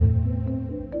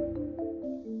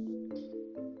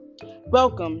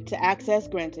Welcome to Access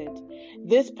Granted.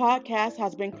 This podcast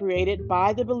has been created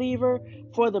by the believer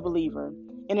for the believer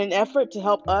in an effort to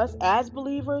help us as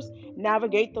believers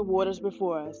navigate the waters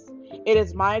before us. It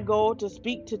is my goal to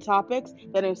speak to topics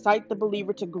that incite the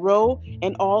believer to grow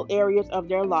in all areas of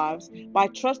their lives by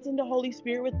trusting the Holy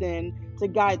Spirit within to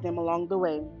guide them along the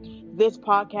way. This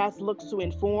podcast looks to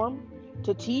inform,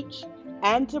 to teach,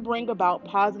 and to bring about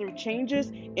positive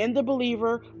changes in the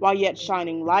believer while yet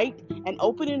shining light and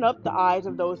opening up the eyes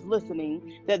of those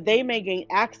listening that they may gain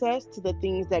access to the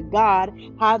things that God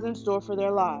has in store for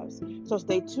their lives. So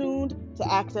stay tuned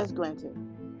to Access Granted.